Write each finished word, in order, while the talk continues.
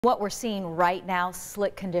What we're seeing right now,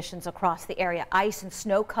 slick conditions across the area, ice and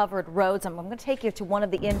snow covered roads. I'm going to take you to one of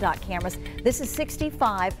the INDOT cameras. This is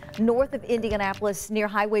 65 north of Indianapolis near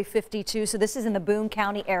Highway 52. So this is in the Boone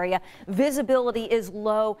County area. Visibility is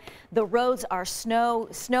low. The roads are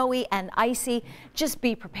snowy and icy. Just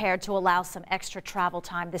be prepared to allow some extra travel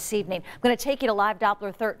time this evening. I'm going to take you to live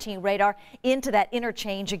Doppler 13 radar into that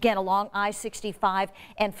interchange again along I-65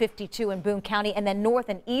 and 52 in Boone County, and then north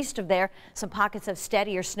and east of there, some pockets of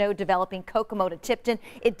steadier snow developing Kokomo to Tipton.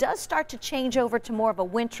 It does start to change over to more of a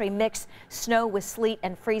wintry mix, snow with sleet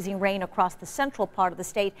and freezing rain across the central part of the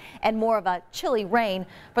state, and more of a chilly rain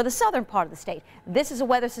for the southern part of the state. This is a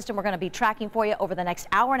weather system we're going to be tracking for you over the next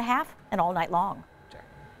hour and a half and all night long.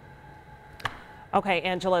 Okay,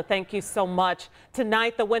 Angela, thank you so much.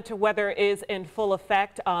 Tonight, the winter weather is in full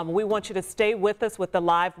effect. We want you to stay with us with the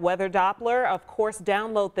live weather Doppler. Of course,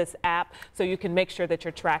 download this app so you can make sure that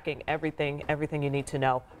you're tracking everything you need to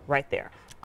know right there.